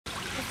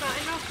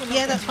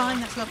Yeah, that's fine,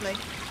 that's lovely.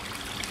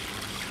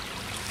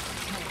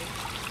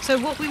 So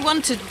what we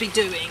want to be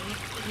doing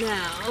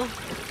now...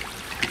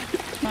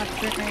 Like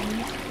dripping,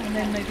 and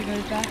then maybe go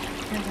back,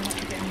 and then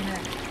get in there.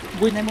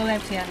 And then we'll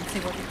empty out and see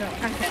what we've got.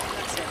 Okay,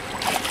 that's it.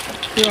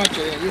 Good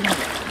idea, you know.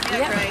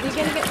 Yeah, great. You're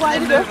going to get Then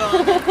wider. move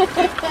on.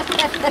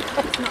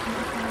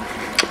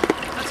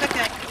 That's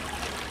okay.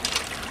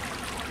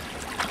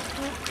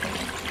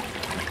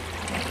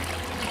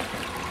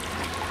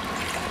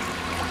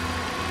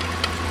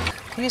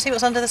 Can you see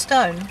what's under the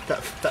stone?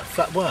 That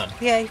flat worm.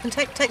 Yeah, you can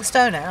take the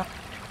stone out.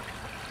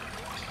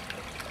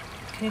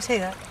 Can you see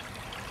that?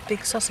 Big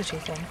sausagey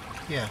thing.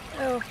 Yeah.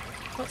 Oh,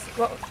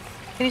 what?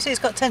 Can you see it's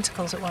got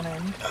tentacles at one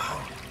end?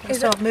 Oh. It'll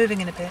start moving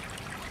in a bit.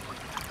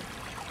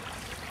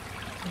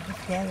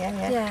 Yeah.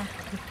 Yeah.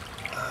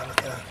 Look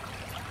at that.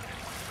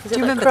 Is Do you it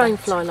like remember crane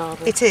that? fly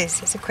larva? It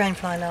is. It's a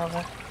cranefly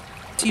larva.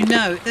 Do you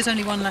know there's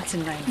only one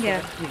Latin name for Yeah.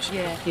 it, usually?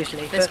 Yeah.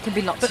 Usually. There can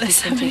be lots but of there's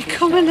so different many English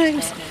common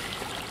names, names.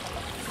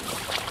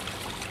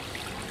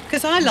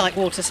 Because I like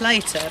water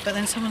slater, but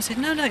then someone said,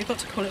 no, you've got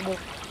to call it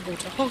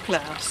water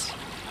hoglouse.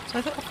 So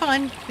I thought, oh,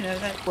 fine, you know,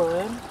 that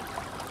worm.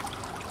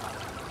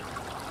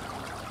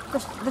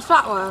 The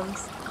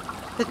flatworms.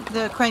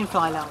 The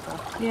cranefly larva,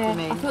 Yeah. you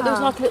mean? I thought there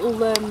was like a little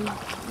rare.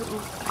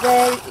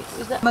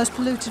 Is that? Most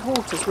polluted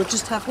waters would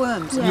just have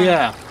worms.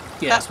 Yeah.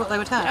 Yeah. That's what they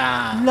would have.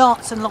 Ah.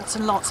 Lots and lots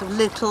and lots of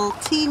little,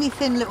 teeny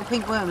thin little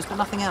pink worms, but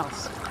nothing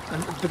else.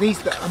 But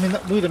these, I mean,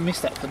 we'd have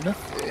missed that for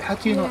nothing. How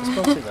do you not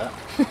spotted that?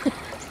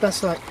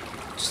 That's like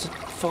just a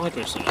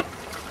fibre or something.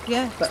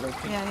 Yeah. That little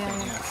pink Yeah.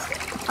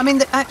 thing, I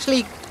mean,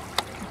 actually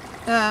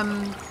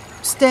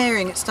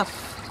staring at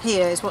stuff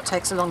here is what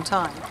takes a long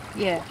time.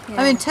 Yeah.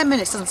 I mean, 10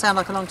 minutes doesn't sound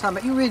like a long time,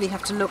 but you really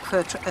have to look for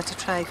at a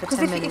tray for 10 Because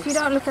minutes. if you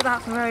don't look at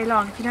that for very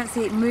long, if you don't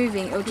see it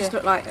moving, it'll just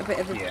look like a bit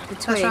of the twig.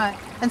 That's right.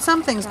 And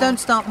some things don't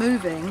start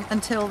moving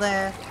until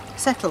they're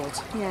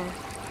settled. Yeah.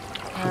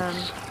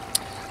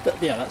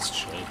 Yeah, that's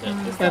true.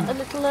 Is that a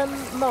little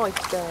mite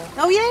there?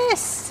 Oh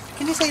yes!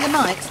 Can you see the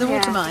mites, the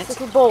water mites?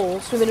 Little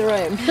balls swimming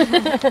around.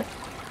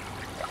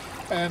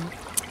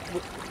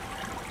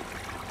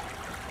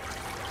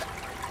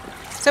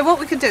 So what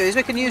we can do is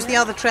we can use the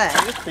other tray.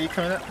 Are you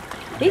coming up?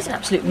 He's an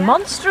absolute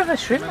monster of a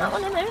shrimp, that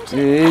one, isn't he?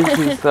 It is,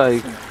 it's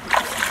like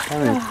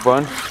having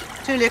fun.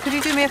 Julia, could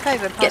you do me a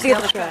favour and pass Get the the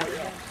other other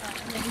tray?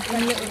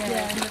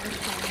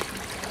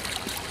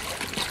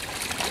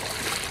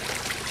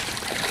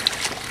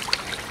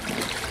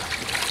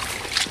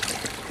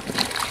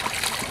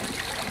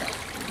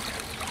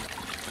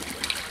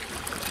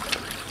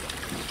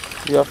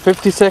 You have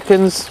 50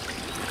 seconds.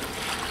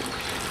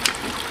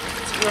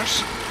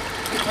 Rush.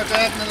 My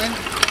diagonal in.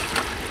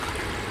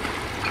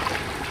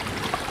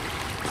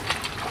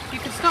 You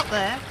could stop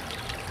there.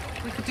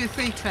 We could do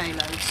 3 tray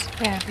loads.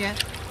 Yeah.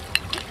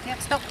 Yeah,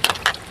 stop.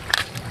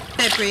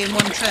 Debris in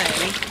one tray,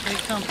 we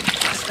can't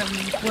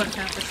work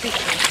out the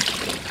picture.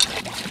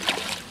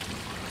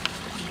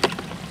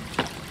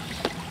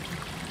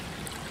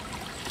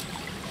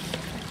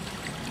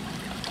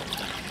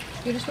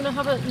 You just want to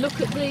have a look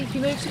at if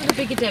you move some of the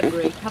bigger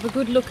debris, have a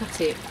good look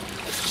at it,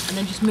 and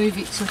then just move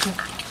it sort of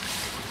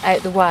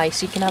out the way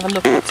so you can have a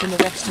look at some of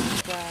the rest of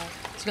the tray.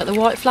 So you've got the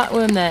white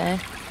flatworm there,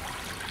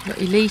 you've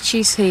got your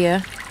leeches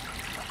here.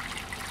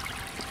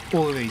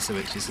 All of these are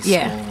leeches, the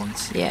Yeah. small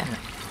ones. Yeah.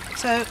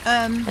 So,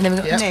 And then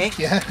we've got Nick,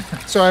 Yeah.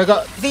 So I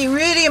got. the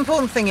really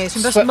important thing is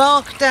you must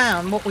mark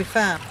down what we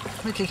found.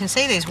 Look, you can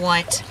see these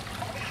white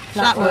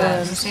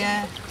flatworms.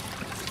 Yeah.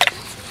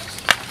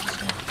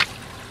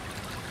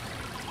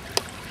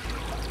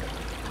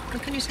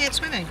 And can you see it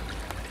swimming?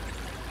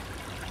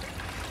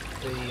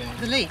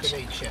 The leech? The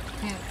leech, yeah.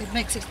 Yeah, it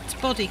makes its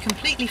body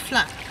completely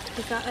flat.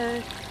 Is that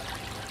a...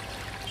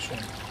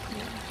 Shrimp.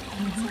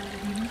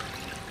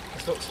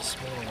 There's lots of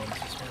smaller ones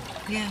as well.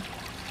 Yeah.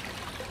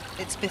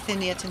 It's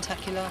Bithynia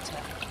tentaculata.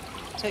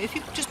 So if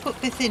you just put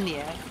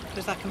Bithynia,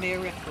 because that can be a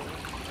record,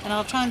 and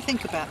I'll try and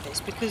think about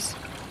this, because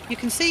you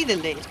can see the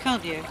lid,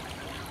 can't you?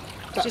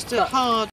 It's just a hard